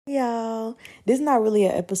Y'all, this is not really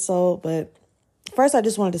an episode, but first I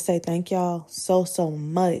just wanted to say thank y'all so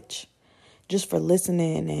much just for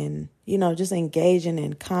listening and, just engaging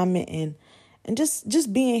and commenting and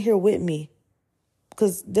just being here with me.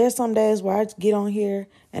 Because there's some days where I get on here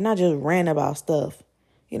and I just rant about stuff.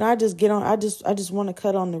 I just get on, I just want to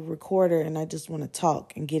cut on the recorder and I just want to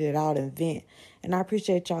talk and get it out and vent. And I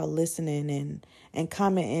appreciate y'all listening and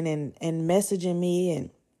commenting and messaging me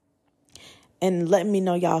and letting me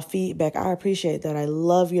know y'all feedback. I appreciate that. I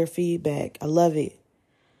love your feedback. I love it.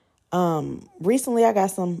 Recently I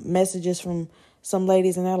got some messages from some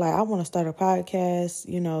ladies and they're like, I want to start a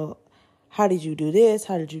podcast. How did you do this?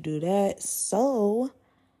 How did you do that? So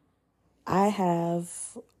I have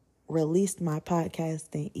released my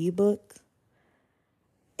podcasting ebook,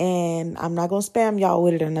 and I'm not going to spam y'all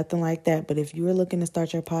with it or nothing like that. But if you are looking to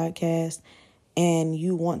start your podcast and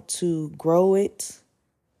you want to grow it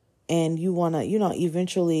and you want to,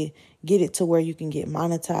 eventually get it to where you can get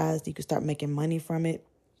monetized, you can start making money from it.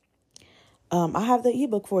 I have the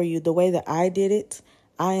ebook for you. The way that I did it,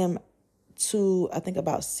 I am to, I think,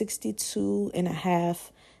 about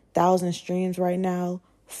 62,500 streams right now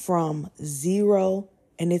from zero,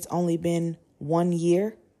 and it's only been 1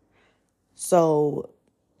 year. So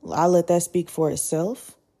I'll let that speak for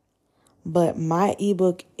itself. But my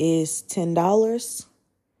ebook is $10.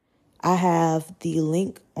 I have the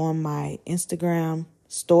link on my Instagram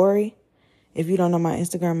story. If you don't know my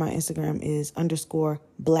Instagram is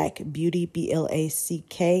 _Black Beauty,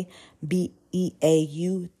 BlackBeautee,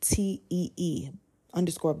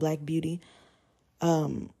 _Black Beauty.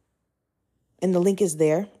 And the link is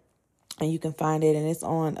there and you can find it, and it's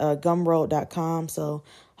on gumroad.com. So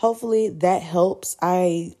hopefully that helps.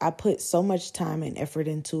 I put so much time and effort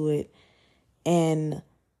into it and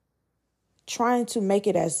trying to make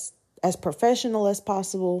it as professional as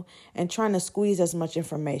possible and trying to squeeze as much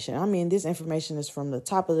information. I mean, this information is from the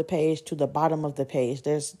top of the page to the bottom of the page.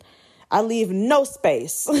 I leave no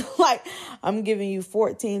space. Like, I'm giving you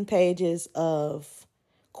 14 pages of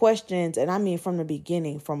questions. And I mean, from the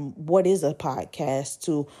beginning, from what is a podcast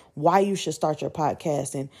to why you should start your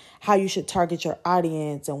podcast and how you should target your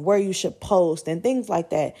audience and where you should post and things like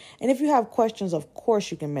that. And if you have questions, of course,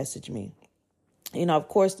 you can message me. Of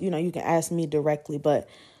course, you can ask me directly, but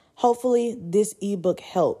hopefully this ebook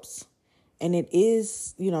helps. And it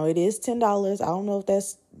is $10. I don't know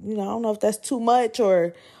if that's too much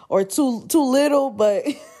or too little, but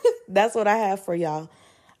that's what I have for y'all.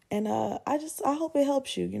 And I hope it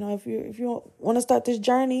helps you. If you want to start this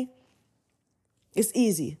journey, it's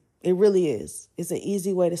easy. It really is. It's an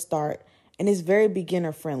easy way to start, and it's very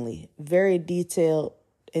beginner friendly, very detailed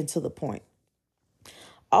and to the point.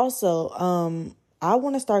 Also, I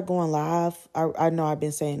want to start going live. I know I've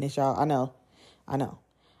been saying this, y'all. I know. I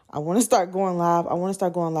want to start going live. I want to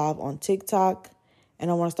start going live on TikTok,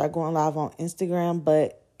 and I want to start going live on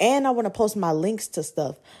Instagram, and I want to post my links to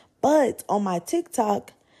stuff. But on my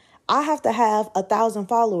TikTok, I have to have 1,000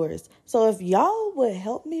 followers. So if y'all would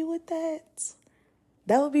help me with that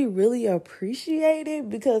would be really appreciated,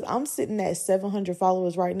 because I'm sitting at 700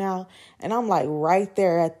 followers right now, and I'm like right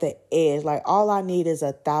there at the edge. Like, all I need is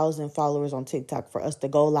 1,000 followers on TikTok for us to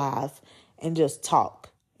go live and just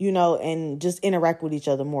talk, and just interact with each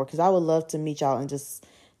other more. Because I would love to meet y'all and just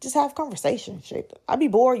have conversation. Shit, I'd be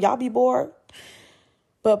bored. Y'all be bored.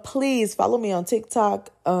 But please follow me on TikTok,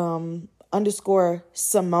 _Simone,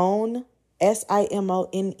 SIMONE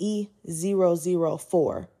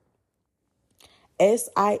 004.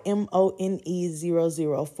 SIMONE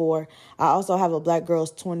 004. I also have a Black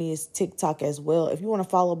Girls 20s TikTok as well. If you want to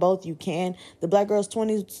follow both, you can. The Black Girls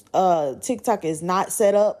 20s TikTok is not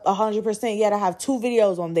set up 100% yet. I have 2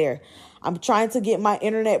 videos on there. I'm trying to get my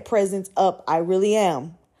internet presence up. I really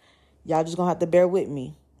am. Y'all just gonna have to bear with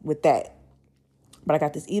me with that. But I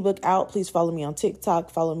got this ebook out. Please follow me on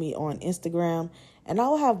TikTok. Follow me on Instagram. And I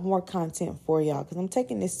will have more content for y'all, because I'm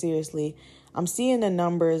taking this seriously. I'm seeing the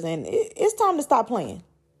numbers, and it's time to stop playing.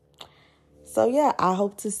 So, yeah, I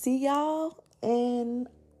hope to see y'all. And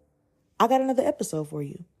I got another episode for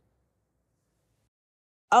you.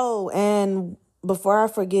 Oh, and before I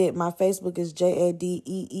forget, my Facebook is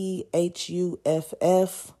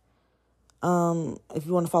JADEEHUFF. If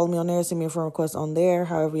you want to follow me on there, send me a friend request on there,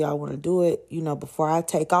 however y'all want to do it, before I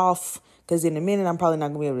take off, because in a minute, I'm probably not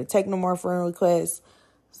going to be able to take no more friend requests.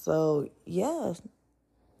 So, yeah,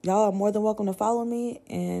 y'all are more than welcome to follow me.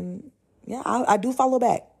 And yeah, I do follow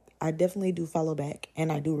back. I definitely do follow back,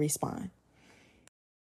 and I do respond.